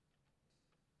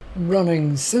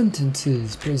Running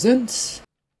Sentences presents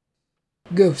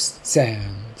Ghost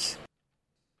Sands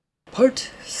Part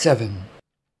 7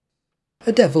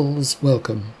 A Devil's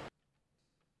Welcome.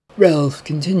 Ralph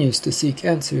continues to seek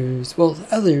answers while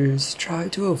others try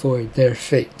to avoid their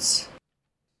fates.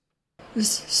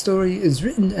 This story is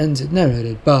written and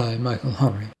narrated by Michael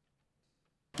Henry.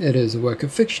 It is a work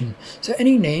of fiction, so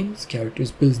any names,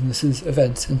 characters, businesses,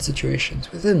 events, and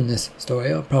situations within this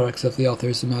story are products of the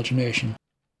author's imagination.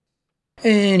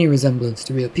 Any resemblance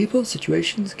to real people,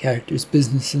 situations, characters,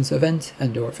 businesses, events,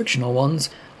 and/or fictional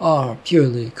ones are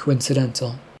purely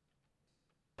coincidental.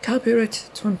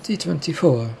 Copyright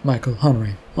 2024, Michael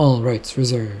Henry. All rights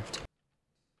reserved.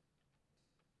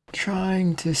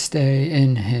 Trying to stay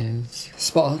in his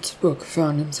spot, Book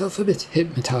found himself a bit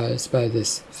hypnotized by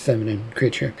this feminine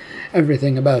creature.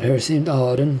 Everything about her seemed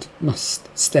odd and must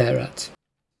stare at.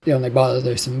 The only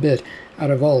bothersome bit out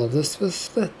of all of this was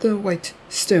that the white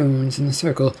stones in the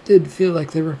circle did feel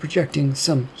like they were projecting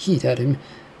some heat at him,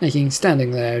 making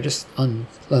standing there just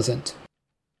unpleasant.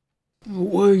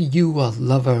 "Were you a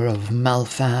lover of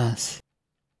Malphas?"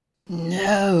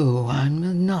 "No,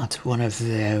 I'm not one of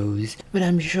those, but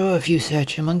I'm sure if you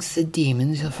search amongst the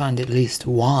demons you'll find at least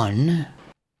one."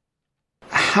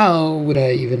 "How would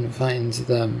I even find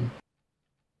them?"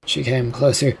 She came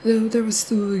closer, though there was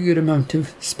still a good amount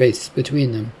of space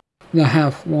between them. The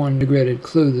half-worn, degraded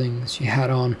clothing she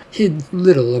had on hid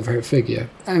little of her figure,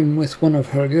 and with one of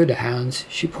her good hands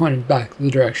she pointed back the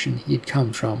direction he'd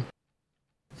come from.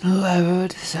 "Whoever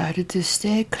decided to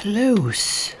stay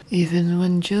close, even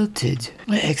when jilted,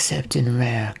 except in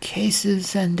rare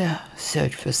cases, and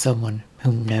search for someone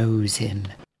who knows him."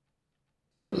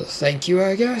 "Well, thank you,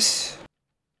 I guess."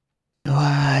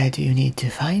 "Why do you need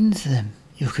to find them?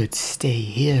 You could stay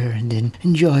here and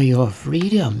enjoy your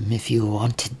freedom if you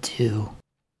wanted to."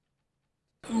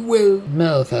 "Well,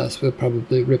 Malphas will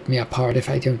probably rip me apart if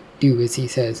I don't do as he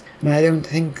says, and I don't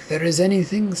think there is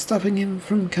anything stopping him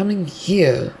from coming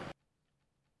here."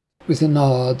 With a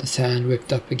nod, the sand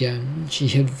whipped up again, and she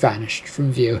had vanished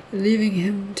from view, leaving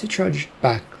him to trudge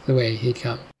back the way he'd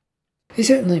come. He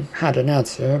certainly had an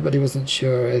answer, but he wasn't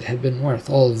sure it had been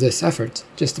worth all of this effort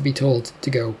just to be told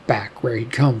to go back where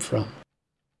he'd come from.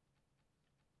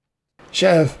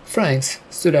 Sheriff Franks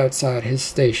stood outside his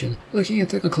station, looking at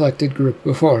the collected group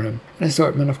before him. An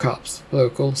assortment of cops,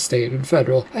 local, state, and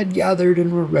federal, had gathered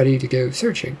and were ready to go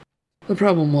searching. The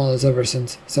problem was, ever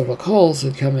since several calls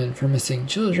had come in for missing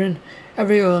children,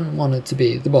 everyone wanted to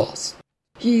be the boss.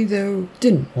 He, though,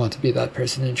 didn't want to be that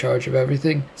person in charge of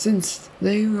everything, since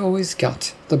they always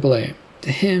got the blame.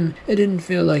 To him, it didn't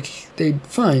feel like they'd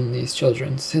find these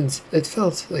children, since it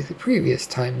felt like the previous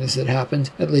time this had happened,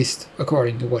 at least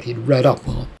according to what he'd read up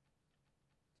on.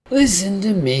 "Listen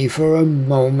to me for a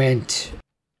moment."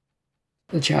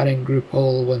 The chatting group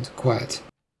all went quiet.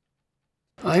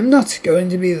 "I'm not going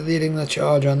to be leading the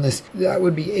charge on this. That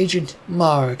would be Agent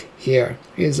Mark here.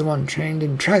 He is the one trained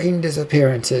in tracking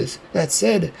disappearances. That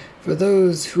said, for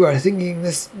those who are thinking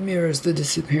this mirrors the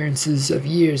disappearances of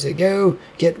years ago,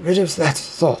 get rid of that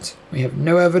thought. We have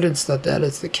no evidence that that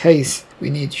is the case. We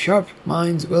need sharp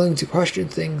minds willing to question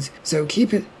things, so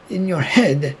keep it in your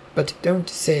head, but don't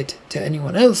say it to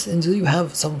anyone else until you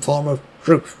have some form of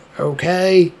proof,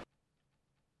 okay?"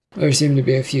 There seemed to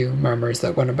be a few murmurs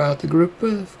that went about the group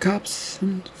of cops,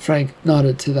 and Frank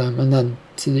nodded to them and then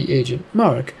to the agent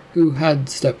Mark, who had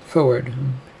stepped forward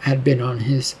and had been on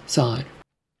his side.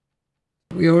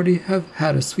 "We already have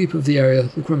had a sweep of the area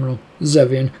the criminal,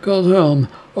 Zevian, called home.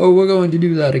 We're going to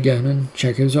do that again and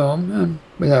check his home, and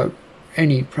without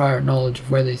any prior knowledge of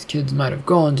where these kids might have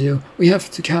gone to, we have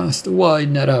to cast a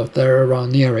wide net out there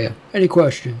around the area. Any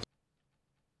questions?"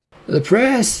 "The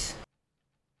press?"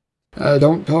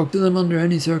 Don't talk to them under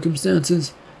any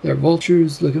circumstances. They're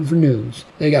vultures looking for news.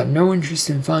 They got no interest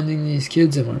in finding these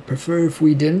kids and would prefer if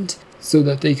we didn't, so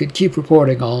that they could keep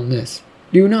reporting on this.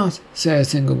 Do not say a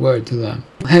single word to them.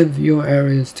 Have your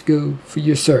areas to go for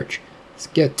your search. Let's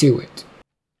get to it."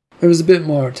 There was a bit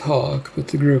more talk, but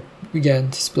the group began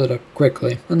to split up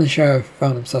quickly, and the sheriff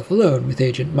found himself alone with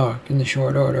Agent Mark in the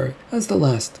short order as the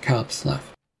last cops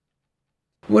left.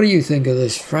 "What do you think of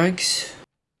this, Franks?"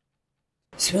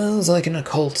 "Smells like an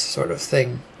occult sort of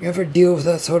thing. You ever deal with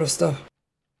that sort of stuff?"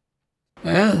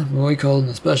 "Yeah, we called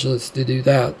in a specialist to do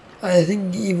that. I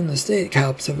think even the state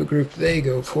cops have a group they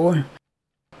go for.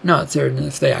 Not certain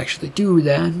if they actually do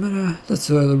that, but that's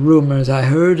sort of the rumors I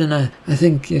heard, and I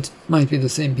think it might be the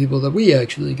same people that we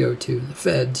actually go to, the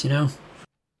feds, you know."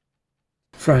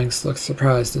 Franks looked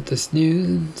surprised at this news,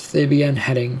 and they began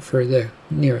heading for the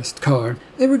nearest car.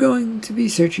 They were going to be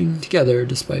searching together,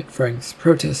 despite Frank's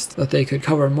protest that they could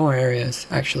cover more areas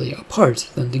actually apart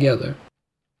than together.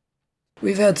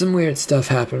 We've had some weird stuff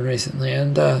happen recently,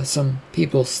 and some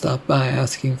people stopped by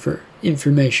asking for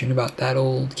information about that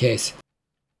old case.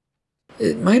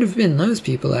 It might have been those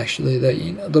people, actually,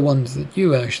 that the ones that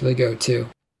you actually go to.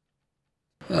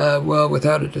 Well,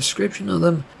 without a description of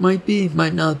them, might be,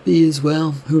 might not be as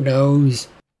well, who knows?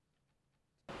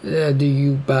 Do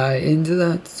you buy into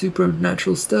that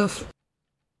supernatural stuff?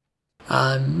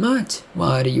 I might.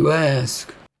 Why do you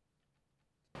ask?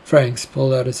 Franks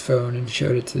pulled out his phone and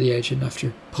showed it to the agent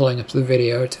after pulling up the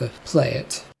video to play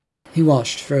it. He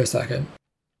watched for a second.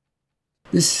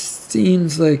 This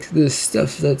seems like the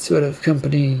stuff that sort of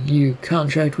company you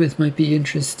contract with might be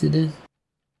interested in.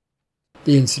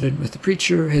 The incident with the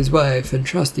preacher, his wife, and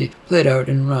Trusty played out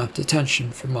in rapt attention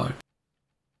for Mark.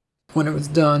 When it was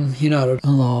done, he nodded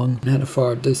along and had a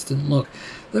far distant look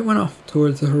that went off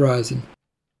towards the horizon.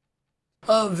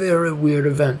 A very weird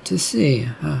event to see.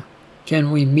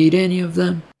 Can we meet any of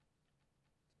them?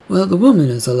 Well, the woman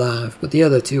is alive, but the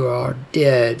other two are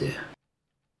dead.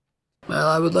 Well,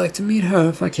 I would like to meet her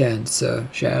if I can, sir,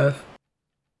 Sheriff.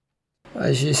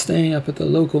 She's staying up at the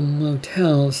local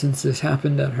motel since this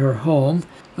happened at her home.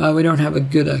 We don't have a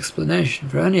good explanation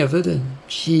for any of it, and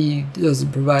she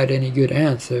doesn't provide any good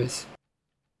answers.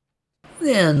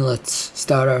 Then let's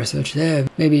start our search there.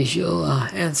 Maybe she'll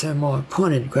answer more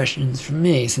pointed questions from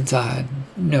me, since I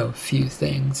know a few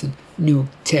things and new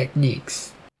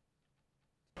techniques.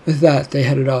 With that, they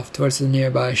headed off towards the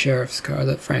nearby sheriff's car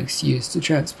that Franks used to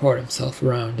transport himself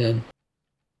around in.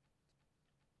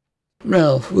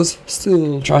 Ralph was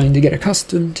still trying to get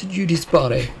accustomed to Judy's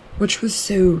body, which was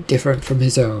so different from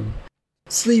his own.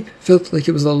 Sleep felt like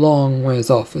it was a long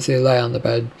ways off as he lay on the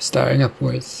bed, staring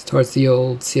upwards towards the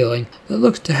old ceiling that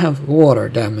looked to have water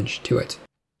damage to it.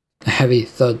 A heavy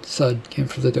thud came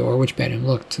from the door, which made him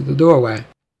look to the doorway.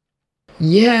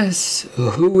 Yes,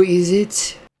 who is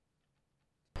it?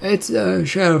 It's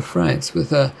Sheriff Franks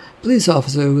with a police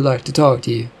officer who would like to talk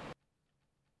to you.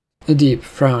 A deep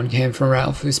frown came from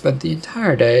Ralph, who spent the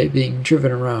entire day being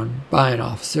driven around by an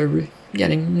officer,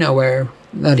 getting nowhere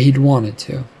that he'd wanted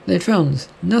to. They'd found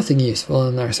nothing useful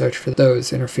in their search for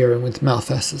those interfering with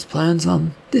Malfest's plans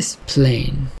on this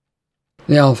plane.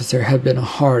 The officer had been a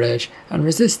hard edge and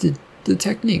resisted the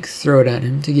techniques thrown at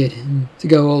him to get him to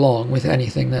go along with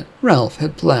anything that Ralph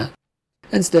had planned.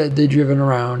 Instead, they'd driven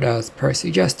around as per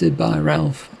suggested by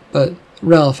Ralph, but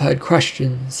Ralph had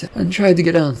questions and tried to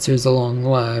get answers along the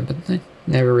way, but they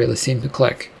never really seemed to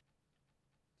click.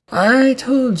 I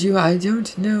told you I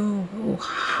don't know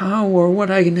how or what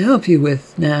I can help you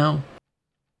with now.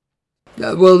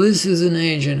 Well, this is an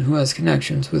agent who has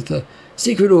connections with a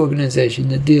secret organization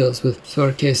that deals with sort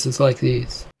of cases like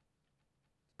these.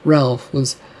 Ralph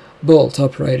was bolt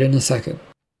upright in a second.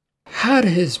 Had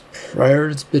his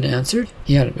prayers been answered?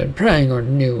 He hadn't been praying or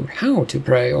knew how to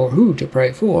pray or who to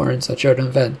pray for in such an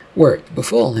event were it to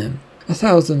befall him.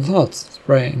 1,000 thoughts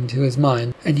sprang to his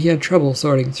mind, and he had trouble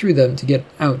sorting through them to get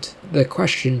out the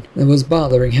question that was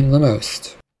bothering him the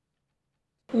most.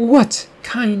 What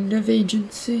kind of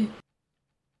agency?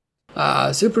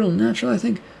 Supernatural, I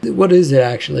think. What is it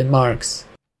actually, Marks?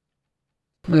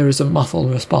 There was a muffled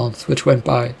response which went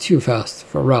by too fast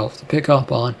for Ralph to pick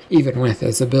up on, even with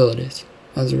his abilities.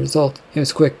 As a result, he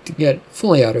was quick to get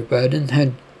fully out of bed and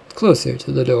head closer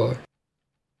to the door.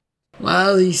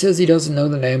 Well, he says he doesn't know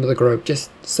the name of the group,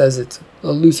 just says it's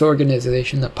a loose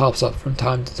organization that pops up from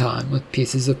time to time with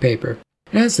pieces of paper.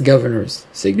 It has the governor's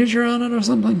signature on it or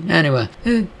something. Anyway,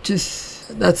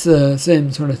 that's the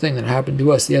same sort of thing that happened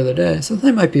to us the other day, so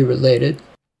they might be related.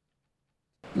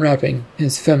 Wrapping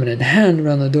his feminine hand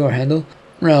around the door handle,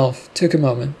 Ralph took a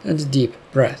moment and a deep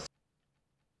breath.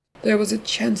 There was a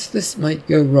chance this might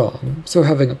go wrong, so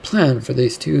having a plan for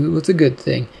these two was a good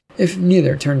thing, if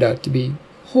neither turned out to be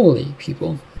holy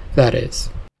people, that is.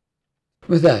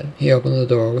 With that, he opened the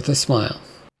door with a smile.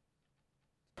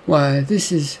 Why,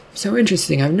 this is so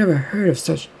interesting. I've never heard of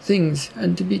such things,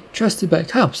 and to be trusted by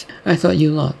cops. I thought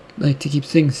you lot like to keep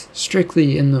things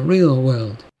strictly in the real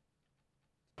world.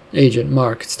 Agent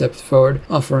Mark stepped forward,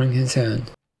 offering his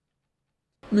hand.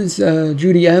 Miss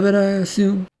Judy Abbott, I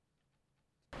assume?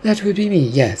 That would be me,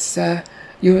 yes.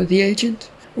 You're the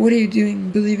agent? What are you doing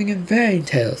believing in fairy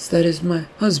tales? That is my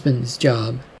husband's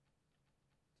job.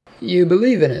 You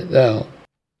believe in it, though?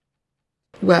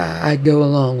 Well, I go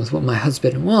along with what my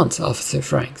husband wants, Officer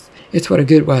Franks. It's what a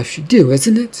good wife should do,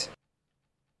 isn't it?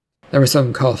 There were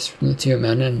some coughs from the two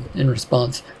men, and in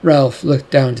response, Ralph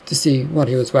looked down to see what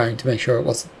he was wearing to make sure it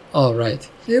wasn't All right.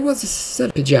 It was a set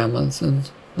of pajamas, and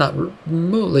not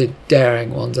remotely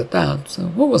daring ones at that, so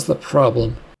what was the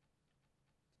problem?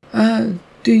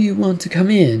 Do you want to come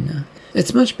in?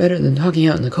 It's much better than talking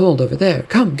out in the cold over there.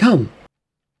 Come, come!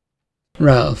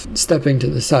 Ralph, stepping to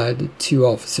the side, the two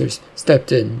officers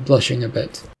stepped in, blushing a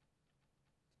bit.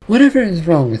 Whatever is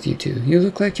wrong with you two? You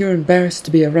look like you're embarrassed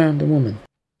to be around a woman.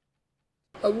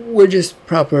 We're just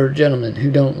proper gentlemen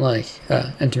who don't like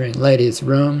entering ladies'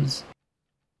 rooms.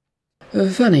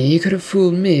 Funny, you could have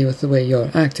fooled me with the way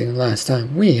you're acting last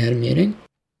time we had a meeting.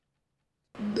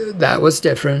 That was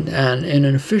different, and in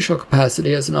an official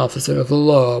capacity as an officer of the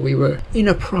law, we were in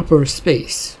a proper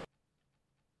space.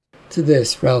 To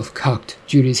this, Ralph cocked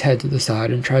Judy's head to the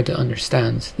side and tried to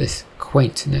understand this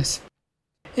quaintness.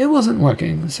 It wasn't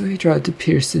working, so he tried to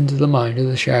pierce into the mind of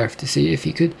the sheriff to see if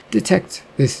he could detect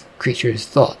this creature's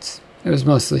thoughts. It was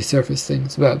mostly surface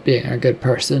things about being a good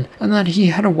person, and that he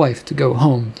had a wife to go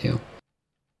home to.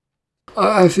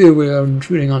 I fear we are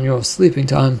intruding on your sleeping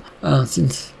time,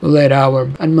 since the late hour,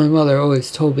 and my mother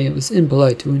always told me it was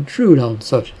impolite to intrude on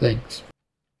such things.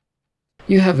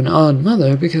 You have an odd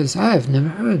mother, because I have never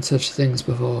heard such things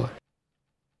before.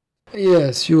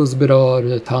 Yes, she was a bit odd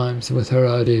at times with her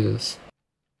ideas.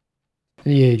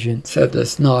 The agent said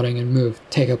this, nodding, and moved to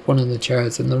take up one of the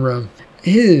chairs in the room.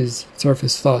 His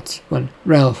surface thoughts, when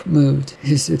Ralph moved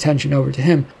his attention over to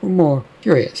him, were more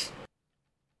curious.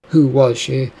 Who was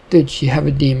she? Did she have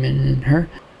a demon in her?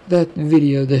 That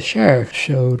video the sheriff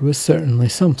showed was certainly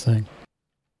something.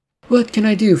 What can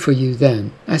I do for you,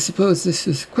 then? I suppose this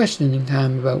is questioning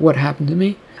time about what happened to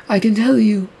me. I can tell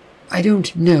you, I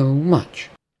don't know much.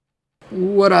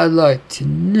 What I'd like to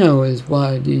know is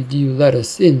why did you let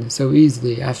us in so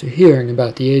easily after hearing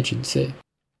about the agency?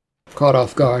 Caught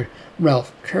off guard,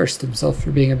 Ralph cursed himself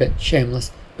for being a bit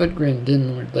shameless, but grinned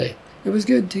inwardly. It was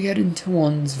good to get into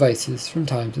one's vices from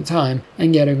time to time,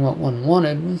 and getting what one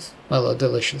wanted was, well, a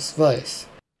delicious vice.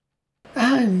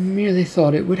 I merely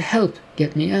thought it would help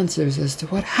get me answers as to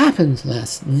what happened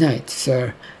last night,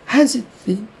 sir. Has it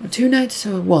been 2 nights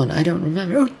or 1? I don't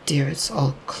remember. Oh dear, it's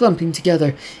all clumping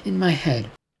together in my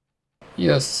head.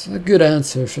 Yes, a good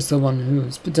answer for someone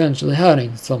who's potentially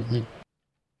hiding something.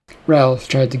 Ralph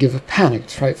tried to give a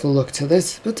panicked, frightful look to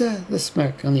this, but the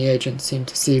smirk on the agent seemed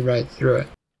to see right through it.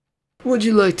 Would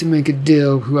you like to make a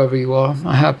deal, whoever you are?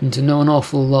 I happen to know an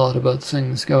awful lot about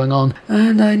things going on,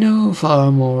 and I know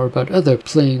far more about other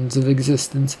planes of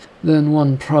existence than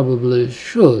one probably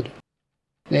should.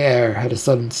 The air had a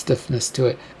sudden stiffness to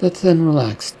it that then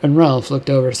relaxed, and Ralph looked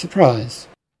over surprised.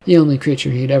 The only creature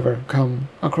he'd ever come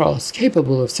across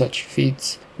capable of such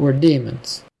feats were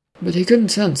demons, but he couldn't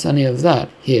sense any of that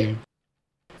here.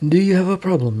 Do you have a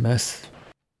problem, miss?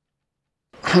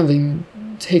 Having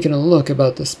taken a look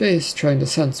about the space, trying to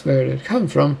sense where it had come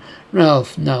from,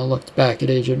 Ralph now looked back at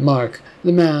Agent Mark.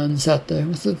 The man sat there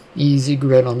with an easy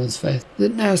grin on his face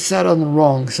that now sat on the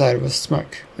wrong side of a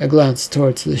smirk. A glance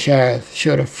towards the sheriff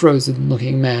showed a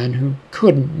frozen-looking man who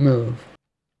couldn't move.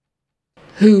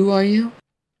 Who are you?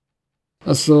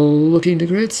 A soul looking to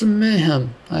create some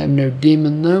mayhem. I am no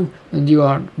demon, though, and you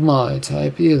aren't my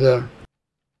type either.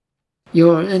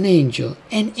 You're an angel.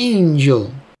 An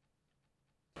angel!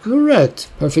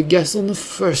 Correct. Perfect guess on the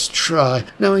first try.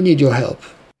 Now I need your help.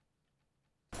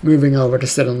 Moving over to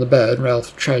sit on the bed,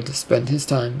 Ralph tried to spend his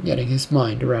time getting his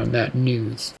mind around that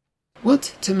news.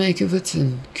 What to make of it,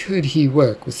 and could he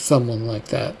work with someone like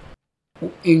that?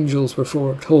 Angels were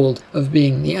foretold of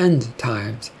being the end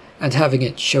times, and having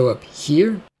it show up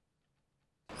here?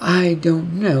 I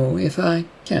don't know if I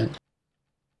can.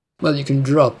 Well, you can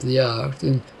drop the act,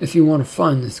 and if you want to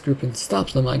find this group and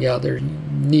stop them, I gather you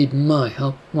need my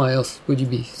help. Why else would you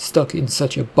be stuck in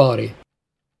such a body?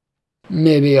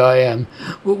 Maybe I am,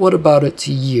 but what about it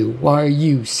to you? Why are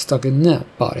you stuck in that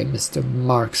body, Mr.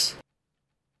 Marks?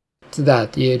 To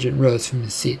that, the agent rose from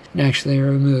his seat and actually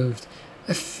removed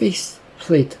a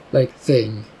faceplate-like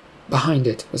thing. Behind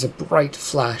it was a bright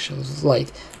flash of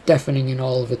light, deafening in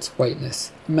all of its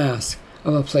whiteness. The mask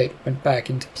of a plate went back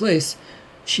into place,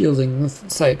 shielding the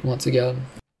sight once again.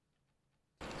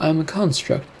 I am a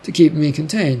construct to keep me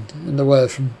contained and away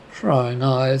from prying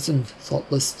eyes and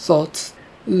thoughtless thoughts.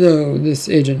 Though this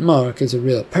Agent Mark is a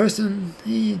real person,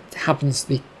 he happens to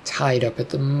be tied up at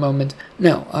the moment.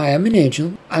 Now, I am an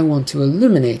angel. I want to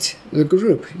eliminate the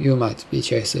group you might be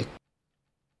chasing.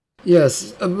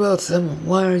 Yes, about them.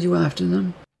 Why are you after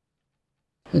them?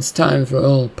 It's time for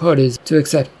all parties to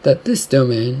accept that this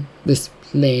domain, this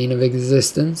plane of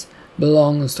existence,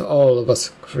 belongs to all of us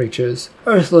creatures.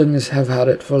 Earthlings have had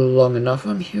it for long enough.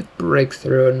 I'm here to break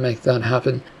through and make that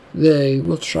happen. They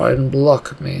will try and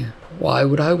block me. Why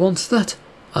would I want that?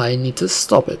 I need to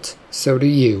stop it. So do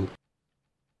you.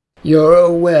 You're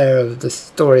aware of the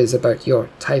stories about your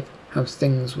type, how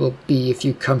things will be if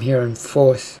you come here in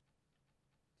force.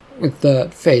 With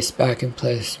that face back in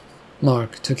place,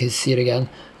 Mark took his seat again,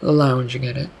 lounging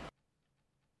in it.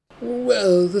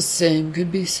 Well, the same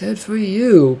could be said for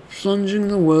you, plunging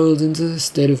the world into a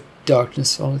state of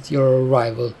darkness with your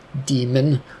arrival,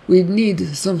 demon. We'd need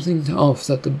something to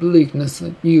offset the bleakness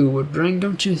that you would bring,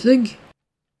 don't you think?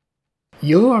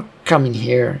 Your coming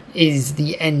here is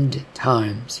the end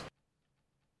times.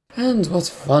 And what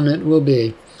fun it will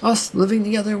be. Us living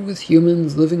together with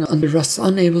humans living under us,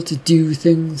 unable to do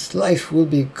things. Life will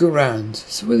be grand,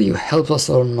 so will you help us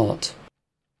or not?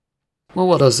 Well,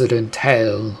 what does it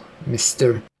entail,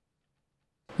 mister?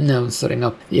 Now sitting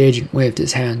up, the agent waved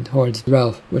his hand towards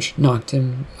Ralph, which knocked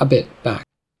him a bit back.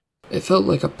 It felt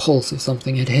like a pulse of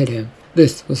something had hit him.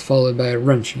 This was followed by a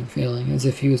wrenching feeling, as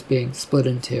if he was being split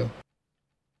in two.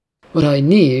 What I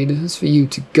need is for you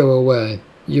to go away.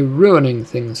 You're ruining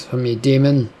things for me,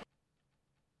 demon.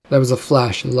 There was a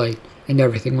flash of light, and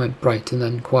everything went bright and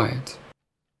then quiet.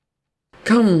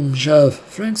 Come, Sheriff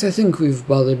Franks, I think we've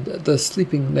bothered the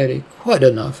sleeping lady quite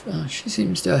enough. She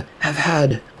seems to have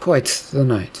had quite the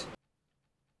night.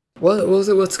 What was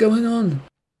it? What's going on?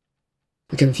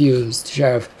 The confused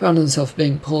sheriff found himself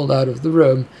being pulled out of the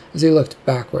room as he looked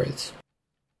backwards.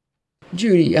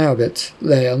 Judy Abbott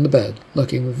lay on the bed,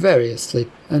 looking very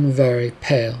asleep and very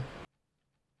pale.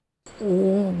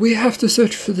 We have to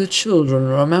search for the children,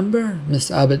 remember? Miss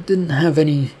Abbott didn't have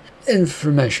any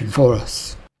information for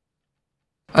us.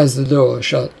 As the door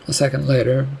shut a second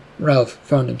later, Ralph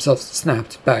found himself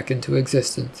snapped back into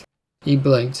existence. He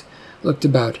blinked, looked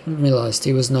about, and realized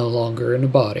he was no longer in a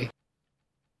body.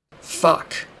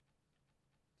 Fuck!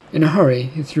 In a hurry,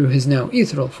 he threw his now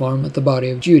ethereal form at the body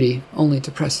of Judy, only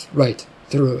to press right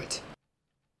through it.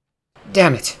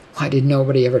 Damn it! Why did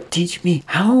nobody ever teach me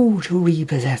how to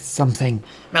repossess something?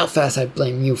 Malphas, I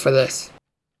blame you for this.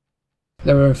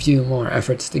 There were a few more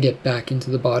efforts to get back into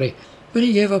the body, but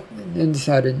he gave up and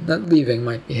decided that leaving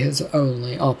might be his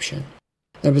only option.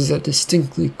 There was a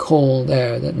distinctly cold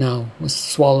air that now was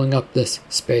swallowing up this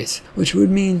space, which would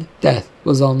mean death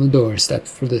was on the doorstep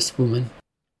for this woman.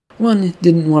 One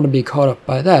didn't want to be caught up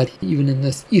by that, even in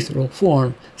this ethereal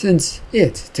form, since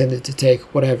it tended to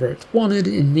take whatever it wanted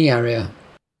in the area.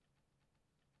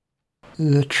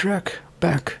 The trek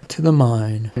back to the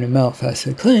mine, Malphas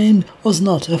had claimed, was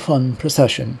not a fun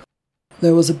procession.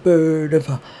 There was a bird of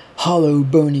a hollow,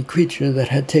 bony creature that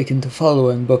had taken to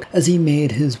following Book as he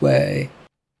made his way.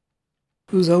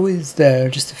 It was always there,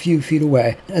 just a few feet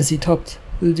away, as he topped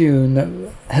the dune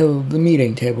that held the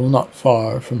meeting table not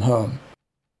far from home.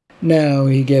 Now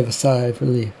he gave a sigh of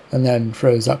relief, and then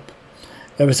froze up.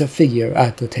 There was a figure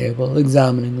at the table,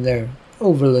 examining their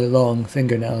overly long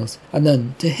fingernails, and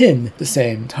then to him at the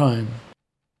same time.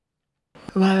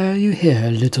 Why are you here,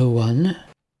 little one?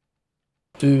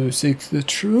 To seek the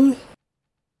truth?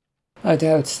 I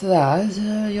doubt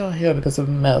that. You're here because of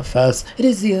Malphas. It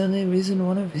is the only reason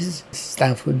one of his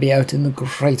staff would be out in the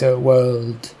greater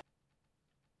world.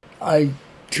 I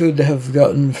could have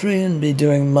gotten free and be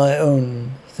doing my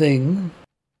own thing.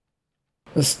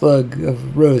 The slug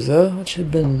of Rosa, which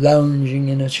had been lounging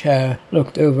in a chair,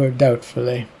 looked over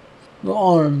doubtfully. The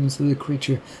arms of the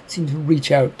creature seemed to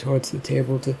reach out towards the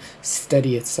table to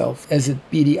steady itself as its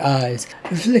beady eyes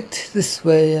flicked this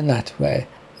way and that way,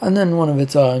 and then one of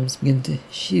its arms began to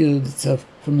shield itself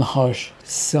from the harsh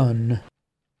sun.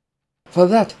 For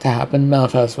that to happen,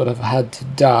 Malphas would have had to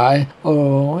die,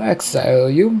 or exile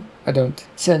you. I don't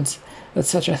sense that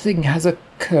such a thing has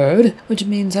occurred, which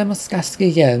means I must ask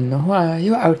again, why are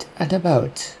you out and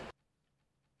about?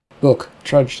 Book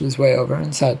trudged his way over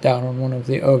and sat down on one of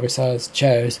the oversized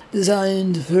chairs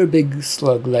designed for a big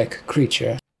slug-like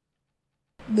creature.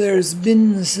 There's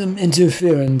been some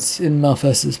interference in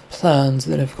Malphas's plans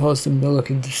that have caused him to look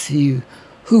in to see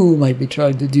who might be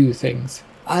trying to do things.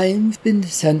 I've been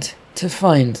sent to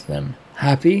find them.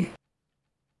 Happy?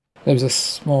 There was a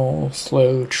small,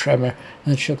 slow tremor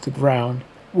that shook the ground,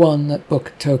 one that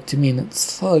Book took to mean that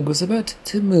Slug was about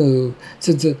to move,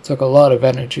 since it took a lot of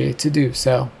energy to do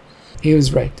so. He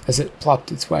was right as it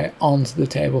plopped its way onto the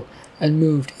table and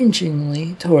moved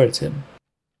inchingly towards him.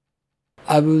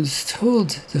 I was told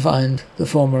to find the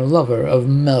former lover of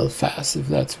Malphas, if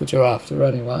that's what you're after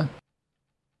anyway.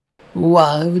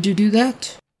 Why would you do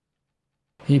that?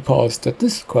 He paused at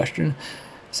this question,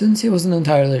 since he wasn't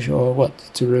entirely sure what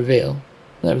to reveal.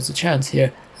 There was a chance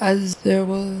here, as there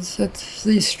was at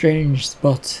the strange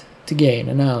spot to gain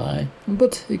an ally,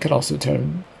 but it could also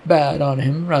turn bad on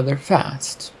him rather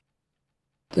fast.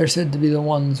 They're said to be the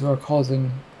ones who are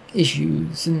causing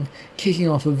issues and kicking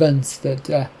off events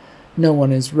that no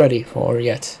one is ready for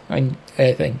yet, I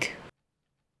think.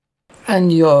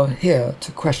 And you're here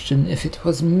to question if it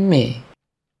was me.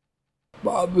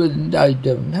 I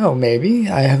don't know, maybe.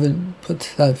 I haven't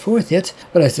put that forth yet,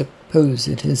 but I suppose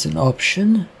it is an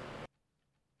option.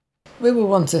 We were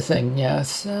once a thing,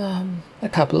 yes. A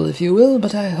couple, if you will,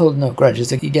 but I hold no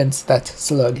grudges against that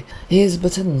slug. He is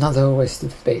but another waste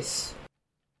of space.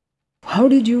 How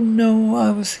did you know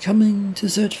I was coming to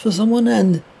search for someone?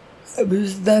 And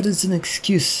that is an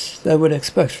excuse I would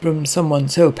expect from someone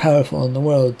so powerful in the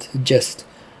world to just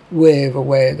wave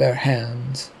away their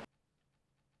hands.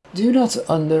 Do not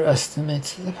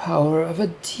underestimate the power of a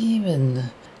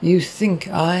demon. You think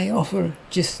I offer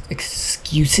just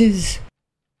excuses?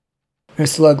 Her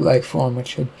slug-like form,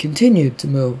 which had continued to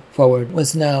move forward,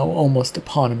 was now almost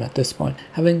upon him at this point,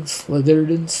 having slithered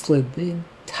and slid the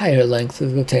entire length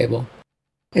of the table.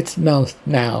 Its mouth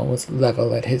now was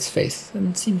level at his face,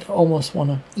 and seemed to almost want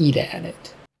to eat at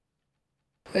it.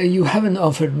 You haven't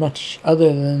offered much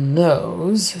other than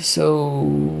those,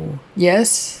 so...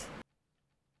 Yes?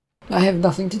 I have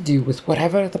nothing to do with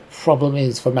whatever the problem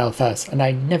is for Malphas, and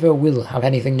I never will have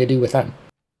anything to do with them.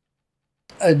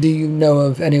 Do you know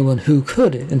of anyone who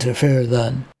could interfere,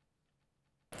 then?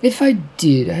 If I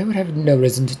did, I would have no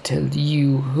reason to tell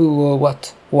you who or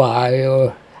what, why,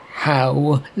 or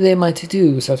how they might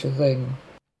do such a thing.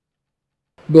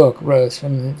 Book rose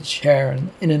from the chair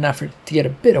in an effort to get a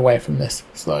bit away from this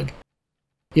slug.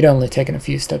 He'd only taken a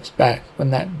few steps back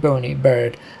when that bony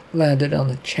bird landed on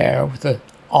the chair with an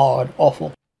odd,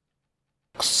 awful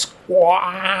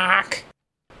squawk.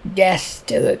 Death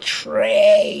to the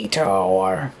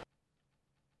traitor.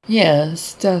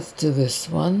 Yes, death to this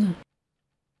one.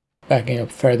 Backing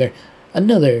up further,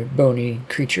 another bony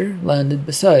creature landed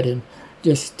beside him,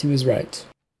 just to his right.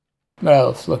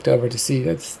 Ralph looked over to see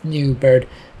this new bird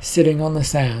sitting on the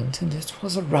sand, and it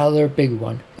was a rather big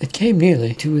one. It came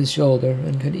nearly to his shoulder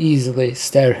and could easily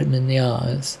stare him in the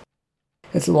eyes.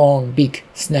 Its long beak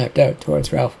snapped out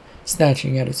towards Ralph,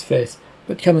 snatching at his face,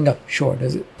 but coming up short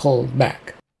as it pulled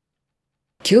back.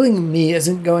 Killing me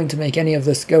isn't going to make any of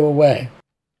this go away.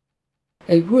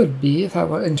 It would be if I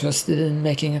were interested in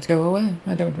making it go away.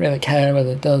 I don't really care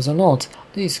whether it does or not.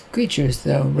 These creatures,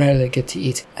 though, rarely get to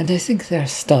eat, and I think they're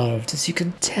starved, as you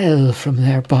can tell from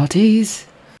their bodies.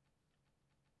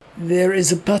 There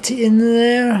is a butt in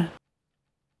there?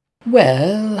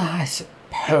 Well, I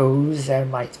suppose there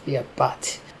might be a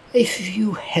butt. If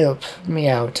you help me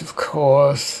out, of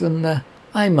course, and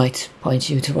I might point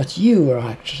you to what you are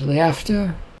actually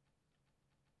after.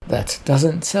 That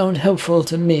doesn't sound helpful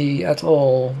to me at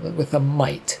all, with a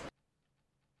might.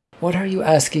 What are you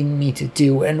asking me to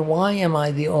do, and why am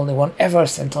I the only one ever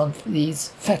sent on these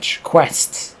fetch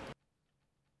quests?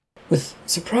 With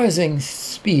surprising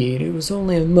speed, it was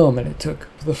only a moment it took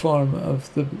for the form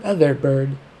of the other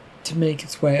bird to make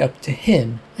its way up to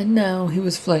him, and now he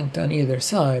was flanked on either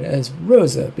side as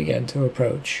Rosa began to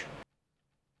approach.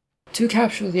 To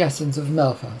capture the essence of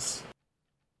Malphas.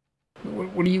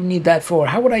 What do you need that for?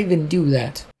 How would I even do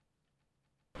that?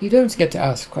 You don't get to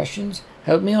ask questions,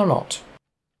 help me or not.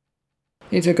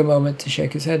 He took a moment to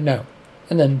shake his head no,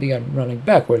 and then began running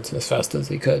backwards as fast as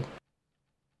he could.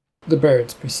 The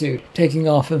birds pursued, taking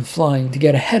off and flying to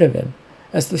get ahead of him,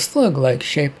 as the slug-like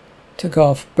shape took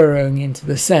off burrowing into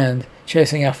the sand,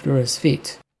 chasing after his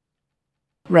feet.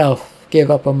 Ralph gave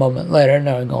up a moment later,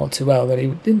 knowing all too well that he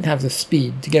didn't have the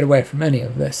speed to get away from any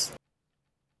of this.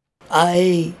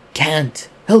 I can't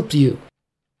help you.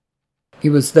 He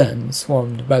was then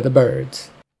swarmed by the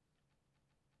birds.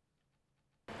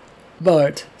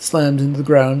 Bart slammed into the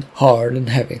ground hard and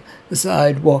heavy, the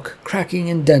sidewalk cracking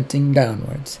and denting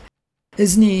downwards.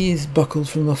 His knees buckled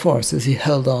from the force as he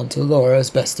held on to Laura as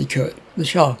best he could. The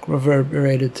shock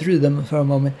reverberated through them for a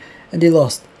moment, and he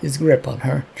lost his grip on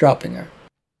her, dropping her.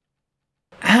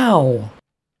 Ow!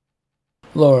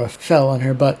 Laura fell on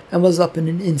her butt and was up in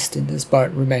an instant as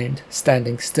Bart remained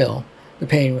standing still. The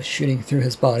pain was shooting through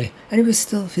his body, and he was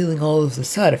still feeling all of the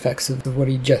side effects of what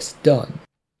he'd just done.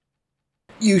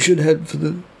 You should head for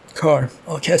the car.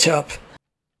 I'll catch up.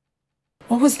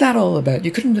 What was that all about?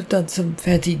 You couldn't have done some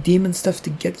fancy demon stuff to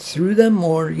get through them,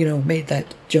 or, made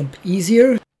that jump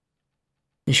easier?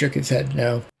 He shook his head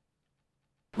no.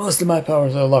 Most of my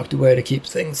powers are locked away to keep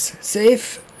things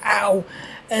safe. Ow!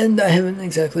 And I can't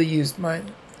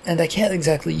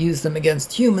exactly use them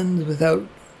against humans without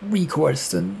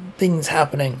recourse and things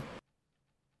happening.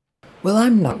 Well,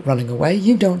 I'm not running away.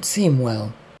 You don't seem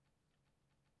well.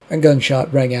 A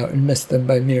gunshot rang out and missed them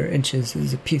by mere inches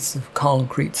as a piece of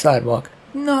concrete sidewalk,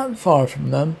 not far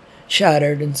from them,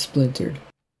 shattered and splintered.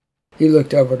 He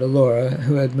looked over to Laura,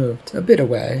 who had moved a bit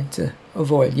away to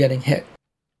avoid getting hit.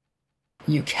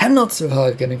 "You cannot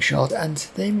survive getting shot, and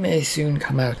they may soon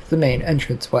come out the main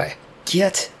entranceway.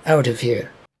 Get out of here."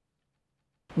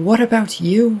 "What about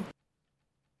you?"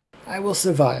 "I will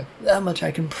survive. That much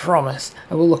I can promise.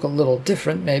 I will look a little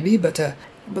different, maybe, but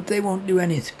they won't do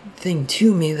anything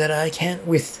to me that I can't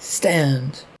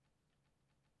withstand."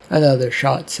 Another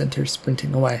shot sent her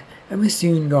sprinting away, and was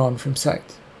soon gone from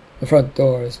sight. The front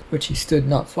doors, which he stood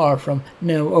not far from,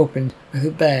 now opened with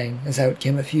a bang as out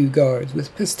came a few guards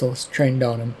with pistols trained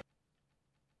on him.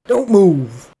 "Don't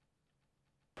move!"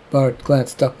 Bart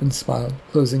glanced up and smiled,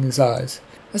 closing his eyes.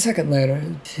 A second later,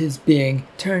 his being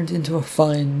turned into a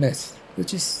fine mist that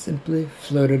just simply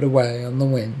floated away on the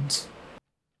wind.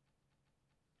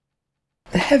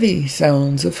 The heavy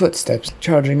sounds of footsteps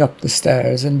charging up the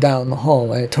stairs and down the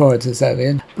hallway towards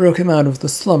Zevian broke him out of the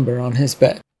slumber on his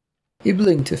bed. He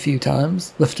blinked a few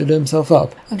times, lifted himself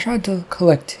up, and tried to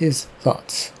collect his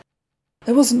thoughts.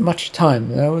 There wasn't much time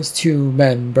there as two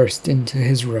men burst into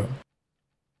his room.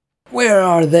 "Where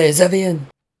are they, Zevian?"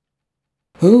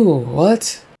 "Who?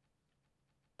 What?"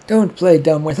 "Don't play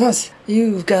dumb with us.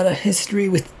 You've got a history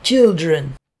with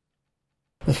children."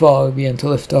 The fog began to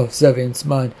lift off Zevian's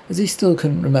mind, as he still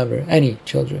couldn't remember any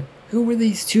children. Who were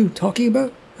these two talking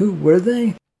about? Who were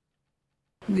they?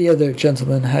 The other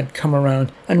gentleman had come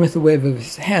around, and with a wave of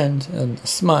his hand and a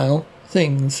smile,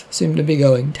 things seemed to be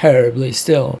going terribly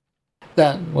still.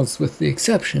 That was with the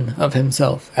exception of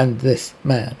himself and this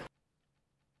man.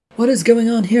 "What is going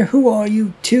on here? Who are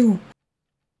you two?"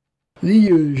 "The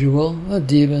usual. A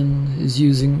demon is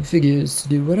using figures to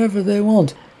do whatever they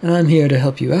want, and I'm here to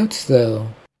help you out, though."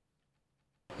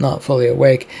 Not fully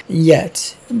awake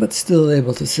yet, but still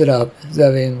able to sit up,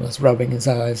 Zevian was rubbing his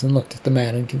eyes and looked at the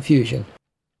man in confusion.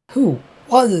 Who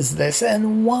was this,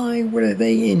 and why were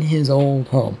they in his old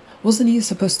home? Wasn't he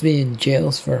supposed to be in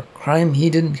jails for a crime he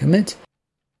didn't commit?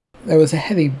 There was a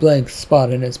heavy blank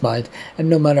spot in his mind, and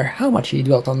no matter how much he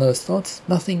dwelt on those thoughts,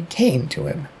 nothing came to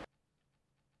him.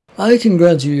 "I can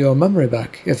grant you your memory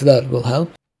back, if that will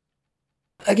help."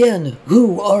 "Again,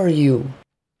 who are you?"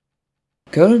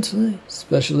 "Currently,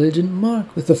 Special Agent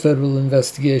Mark with the Federal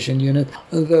Investigation Unit,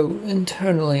 though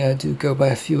internally I do go by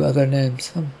a few other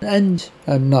names, and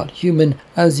I'm not human,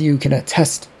 as you can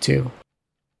attest to."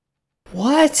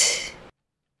 "What?"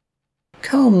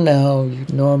 "Calm now. You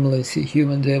normally see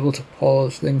humans able to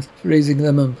pause things, freezing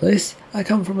them in place. I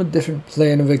come from a different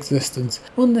plane of existence,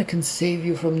 one that can save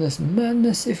you from this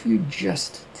madness if you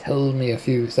just tell me a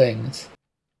few things."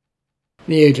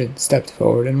 The agent stepped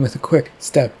forward, and with a quick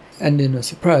step, and in a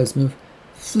surprise move,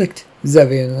 flicked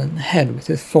Zevian on the head with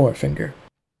his forefinger.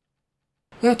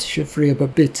 "That should free up a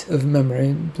bit of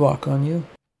memory block on you."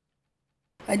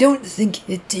 "I don't think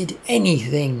it did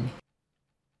anything."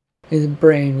 His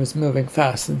brain was moving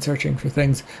fast and searching for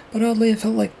things, but oddly it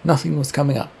felt like nothing was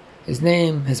coming up. His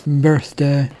name, his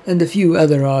birthday, and a few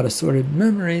other odd assorted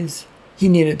memories he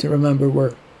needed to remember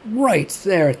were right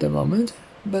there at the moment,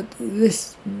 but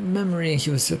this memory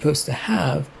he was supposed to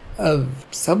have of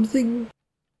something,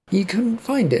 he couldn't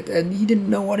find it, and he didn't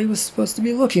know what he was supposed to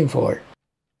be looking for.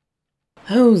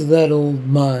 "How's that old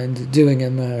mind doing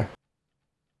in there?"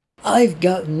 "I've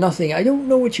got nothing. I don't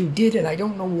know what you did, and I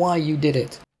don't know why you did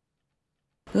it."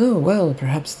 "Oh, well,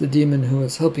 perhaps the demon who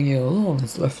was helping you along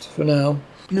has left for now.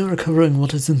 No recovering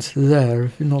what isn't there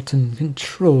if you're not in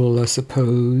control, I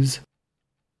suppose."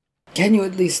 "Can you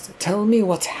at least tell me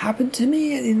what's happened to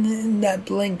me in that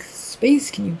blank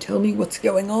space? Can you tell me what's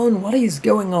going on? What is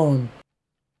going on?"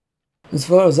 "As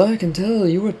far as I can tell,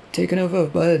 you were taken over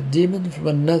by a demon from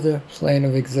another plane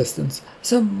of existence.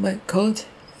 Some might call it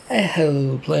a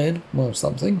hell plane, or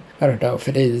something. I don't know if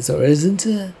it is or isn't.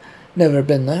 Never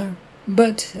been there.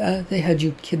 But they had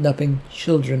you kidnapping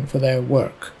children for their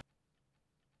work."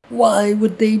 "Why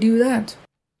would they do that?"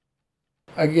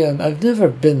 "Again, I've never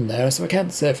been there, so I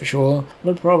can't say for sure,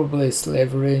 but probably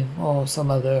slavery, or some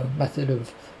other method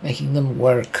of making them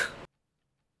work."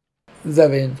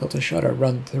 Zevian felt a shudder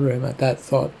run through him at that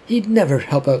thought. He'd never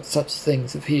help out such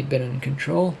things if he'd been in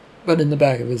control, but in the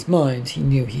back of his mind he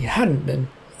knew he hadn't been,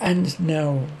 and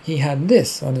now he had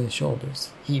this on his shoulders.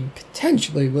 He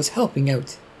potentially was helping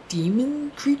out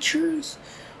demon creatures?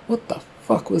 What the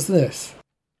fuck was this?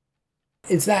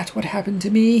 "Is that what happened to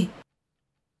me?"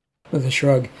 With a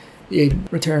shrug, the agent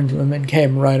returned to him and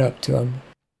came right up to him.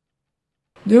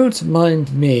 "Don't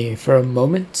mind me for a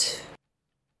moment."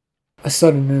 A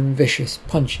sudden and vicious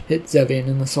punch hit Zevian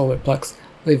in the solar plex,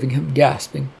 leaving him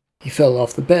gasping. He fell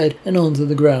off the bed and onto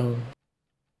the ground.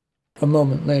 A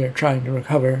moment later, trying to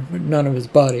recover, but none of his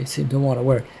body seemed to want to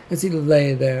work, as he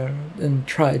lay there and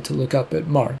tried to look up at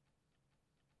Mark.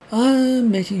 I'm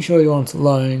making sure you aren't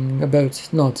lying about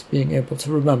not being able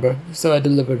to remember, so I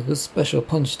delivered a special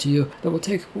punch to you that will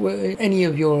take away any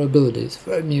of your abilities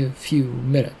for a mere few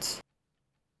minutes.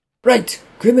 Right,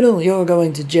 criminal, you're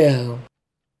going to jail.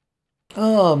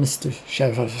 Ah, Mr.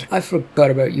 Sheriff, I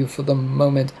forgot about you for the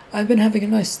moment. I've been having a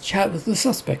nice chat with the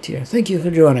suspect here. Thank you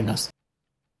for joining us.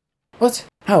 What?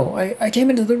 How? I came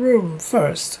into the room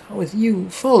first, with you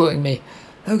following me.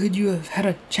 How could you have had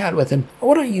a chat with him?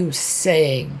 What are you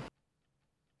saying?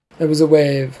 There was a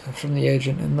wave from the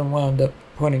agent and then wound up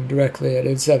pointing directly at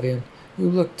Zevian, who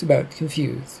looked about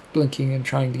confused, blinking and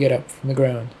trying to get up from the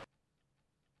ground.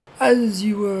 As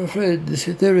you were afraid,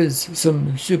 there is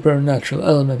some supernatural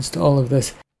elements to all of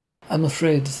this. I'm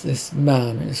afraid this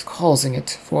man is causing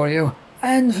it for you.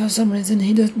 And for some reason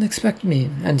he doesn't expect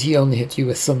me, and he only hit you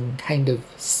with some kind of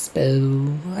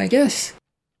spell, I guess?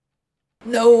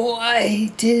 No,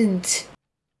 I didn't.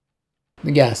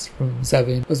 The gasp from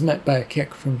Zevian was met by a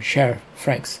kick from Sheriff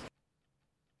Franks.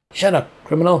 Shut up,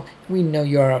 criminal. We know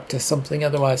you're up to something,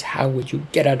 otherwise how would you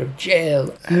get out of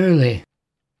jail early?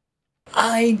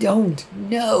 I don't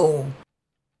know.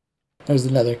 There was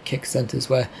another kick sent his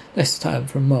way, this time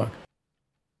from Mark.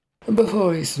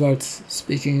 Before he starts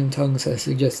speaking in tongues, I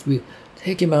suggest we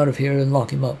take him out of here and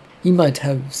lock him up. He might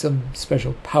have some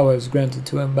special powers granted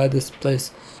to him by this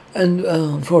place. And,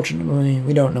 unfortunately,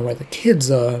 we don't know where the kids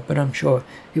are, but I'm sure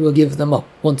he will give them up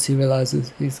once he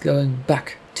realizes he's going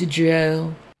back to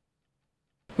jail.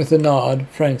 With a nod,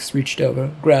 Franks reached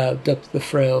over, grabbed up the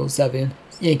frail Zevian,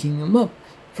 yanking him up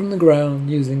from the ground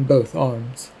using both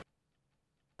arms.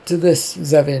 To this,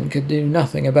 Zevian could do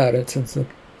nothing about it, since the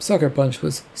sucker punch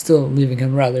was still leaving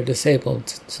him rather disabled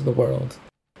to the world.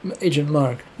 Agent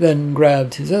Mark then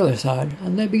grabbed his other side,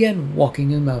 and they began walking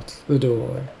him out the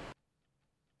door.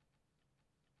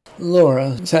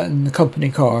 Laura sat in the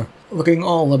company car, looking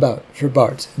all about for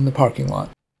Bart in the parking lot,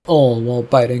 all while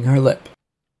biting her lip.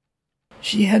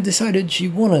 She had decided she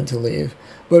wanted to leave,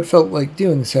 but felt like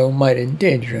doing so might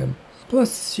endanger him.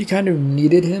 Plus, she kind of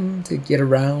needed him to get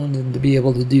around and to be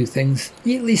able to do things.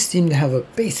 He at least seemed to have a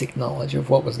basic knowledge of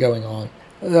what was going on,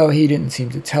 though he didn't seem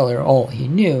to tell her all he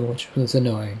knew, which was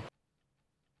annoying.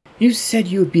 You said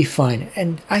you would be fine,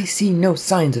 and I see no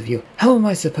signs of you. How am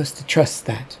I supposed to trust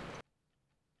that?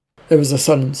 There was a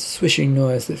sudden swishing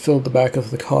noise that filled the back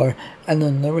of the car, and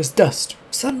then there was dust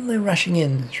suddenly rushing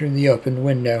in through the open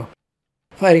window.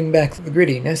 Fighting back the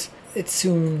grittiness, it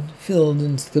soon filled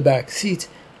into the back seat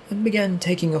and began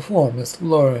taking a form as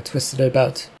Laura twisted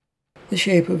about. The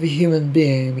shape of a human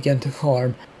being began to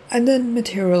form, and then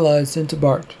materialized into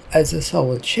Bart as a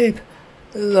solid shape,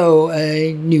 though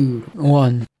a nude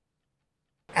one.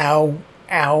 Ow,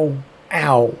 ow,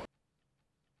 ow.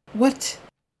 What?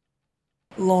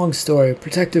 Long story,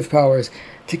 protective powers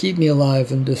to keep me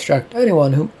alive and distract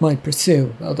anyone who might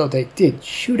pursue, although they did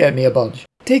shoot at me a bunch.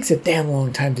 Takes a damn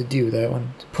long time to do, though,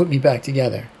 and to put me back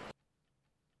together.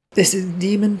 This is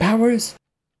demon powers?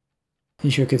 He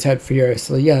shook his head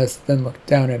furiously, yes, then looked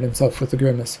down at himself with a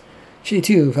grimace. She,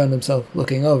 too, found himself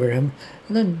looking over him,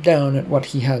 and then down at what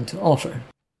he had to offer.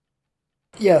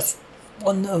 Yes,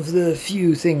 one of the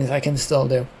few things I can still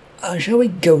do. Shall we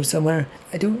go somewhere?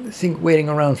 I don't think waiting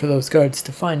around for those guards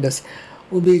to find us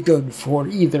will be good for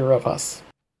either of us.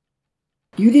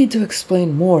 You need to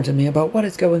explain more to me about what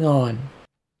is going on.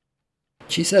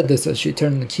 She said this as she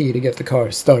turned the key to get the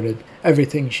car started.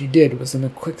 Everything she did was in a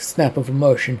quick snap of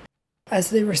emotion,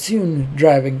 as they were soon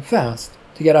driving fast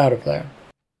to get out of there.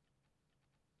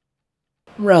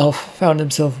 Ralph found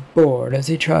himself bored as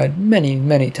he tried many,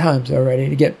 many times already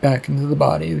to get back into the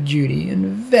body of Judy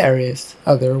in various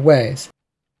other ways.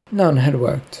 None had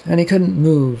worked, and he couldn't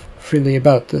move freely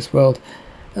about this world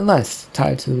unless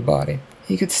tied to the body.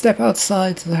 He could step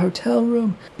outside to the hotel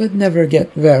room, but never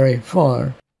get very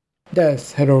far.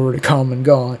 Death had already come and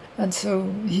gone, and so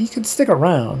he could stick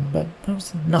around, but there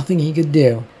was nothing he could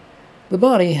do. The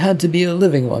body had to be a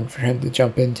living one for him to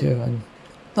jump into, and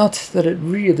not that it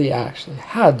really actually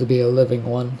had to be a living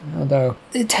one, although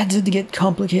it tended to get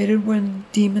complicated when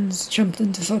demons jumped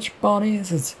into such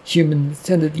bodies, as humans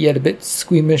tended to get a bit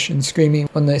squeamish and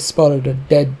screamy when they spotted a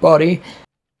dead body.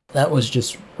 That was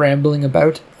just rambling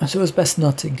about, so it was best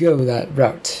not to go that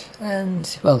route.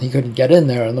 And, well, he couldn't get in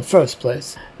there in the first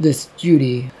place. This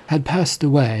Judy had passed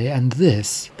away, and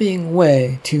this being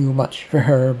way too much for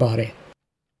her body.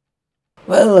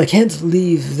 Well, I can't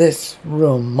leave this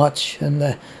room much, and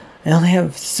I only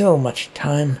have so much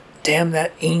time. Damn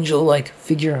that angel-like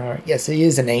figure. Or, yes, he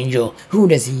is an angel. Who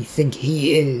does he think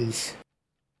he is?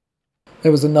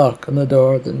 There was a knock on the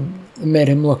door that made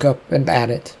him look up and at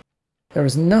it. There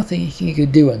was nothing he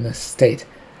could do in this state,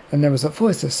 and there was a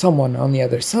voice of someone on the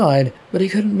other side, but he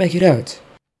couldn't make it out.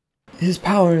 His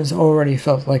powers already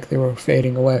felt like they were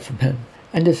fading away from him,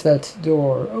 and if that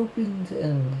door opened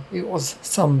and it was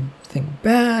something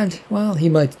bad, well, he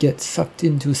might get sucked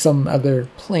into some other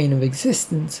plane of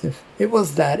existence if it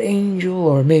was that angel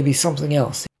or maybe something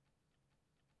else.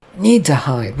 Need to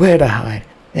hide. Where to hide?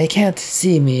 They can't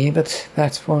see me, but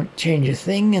that won't change a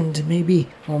thing, and maybe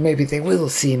they will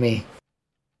see me.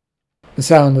 The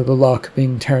sound of the lock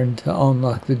being turned to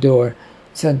unlock the door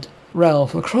sent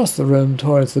Ralph across the room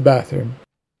towards the bathroom.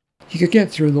 He could get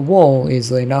through the wall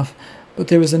easily enough, but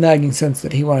there was a nagging sense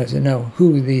that he wanted to know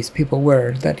who these people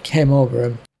were that came over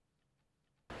him.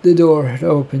 The door had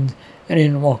opened, and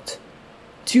in walked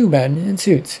 2 men in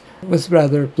suits, with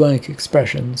rather blank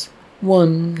expressions.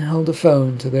 One held a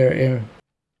phone to their ear.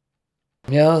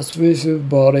 "Yes, we see the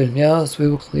body. Yes, we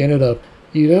will clean it up.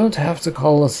 You don't have to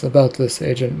call us about this,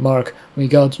 Agent Mark. We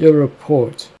got your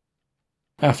report."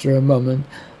 After a moment,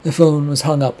 the phone was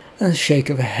hung up, and a shake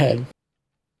of a head.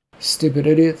 "Stupid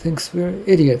idiot thinks we're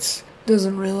idiots.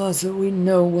 Doesn't realize that we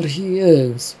know what he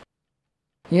is."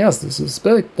 "He has to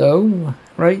suspect, though.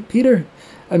 Right, Peter?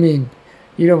 I mean,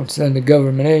 you don't send a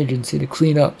government agency to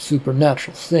clean up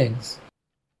supernatural things."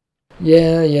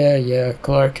 Yeah,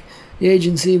 Clark. The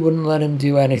agency wouldn't let him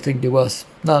do anything to us.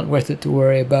 Not worth it to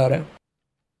worry about it."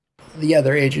 The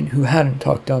other agent, who hadn't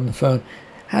talked on the phone,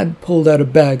 had pulled out a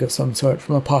bag of some sort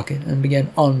from a pocket and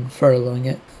began unfurling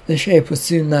it. The shape was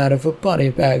soon that of a body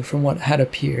bag from what had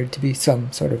appeared to be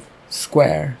some sort of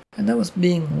square, and that was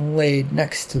being laid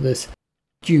next to this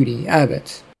Judy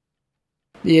Abbott.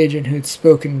 The agent who'd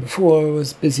spoken before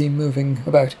was busy moving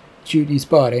about Judy's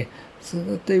body, so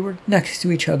that they were next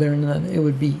to each other and that it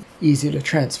would be easy to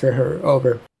transfer her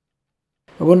over.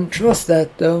 "I wouldn't trust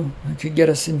that, though. It could get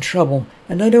us in trouble,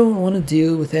 and I don't want to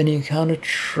deal with any kind of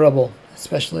trouble,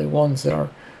 especially ones that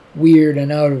are weird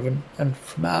and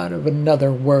from out of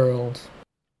another world."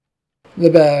 The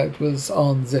bag was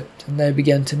unzipped, and they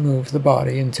began to move the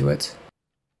body into it.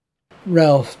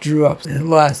 Ralph drew up the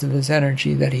last of his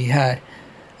energy that he had,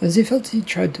 as he felt he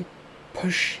tried to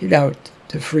push it out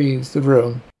to freeze the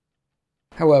room.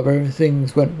 However,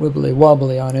 things went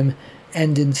wibbly-wobbly on him,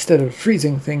 and instead of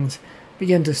freezing things,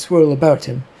 began to swirl about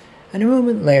him, and a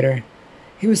moment later,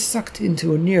 he was sucked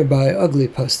into a nearby ugly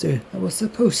poster that was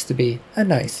supposed to be a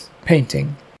nice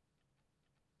painting.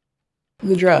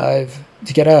 The drive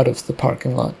to get out of the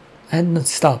parking lot had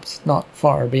stopped not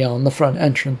far beyond the front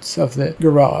entrance of the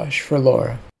garage for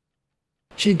Laura.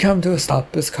 She'd come to a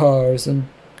stop as cars and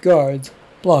guards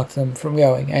blocked them from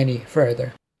going any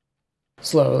further.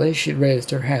 Slowly, she'd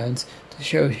raised her hands to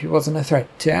show she wasn't a threat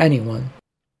to anyone.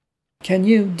 "Can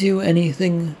you do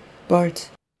anything,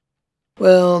 Bart?"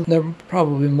 "Well, they're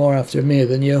probably more after me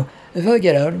than you. If I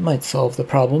get out, it might solve the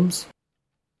problems."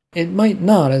 "It might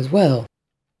not as well."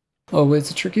 "Always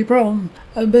a tricky problem.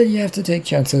 I bet you have to take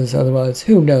chances, otherwise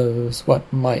who knows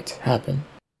what might happen."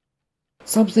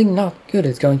 "Something not good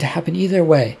is going to happen either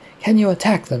way. Can you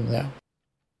attack them, though?"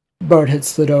 Bart had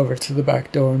slid over to the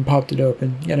back door and popped it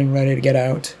open, getting ready to get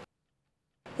out.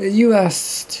 "You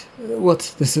asked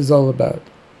what this is all about.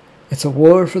 It's a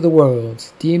war for the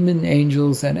world. Demon,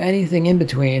 angels, and anything in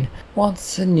between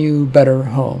wants a new, better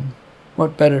home.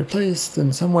 What better place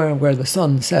than somewhere where the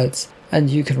sun sets and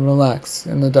you can relax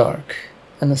in the dark,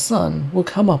 and the sun will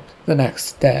come up the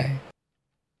next day."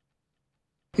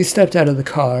 He stepped out of the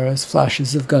car as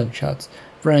flashes of gunshots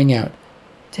rang out,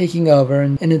 taking over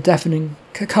in a deafening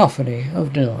cacophony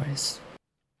of noise.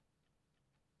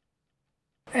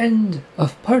 End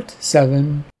of Part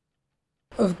 7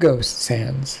 of Ghost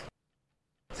Sands.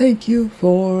 Thank you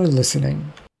for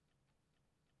listening.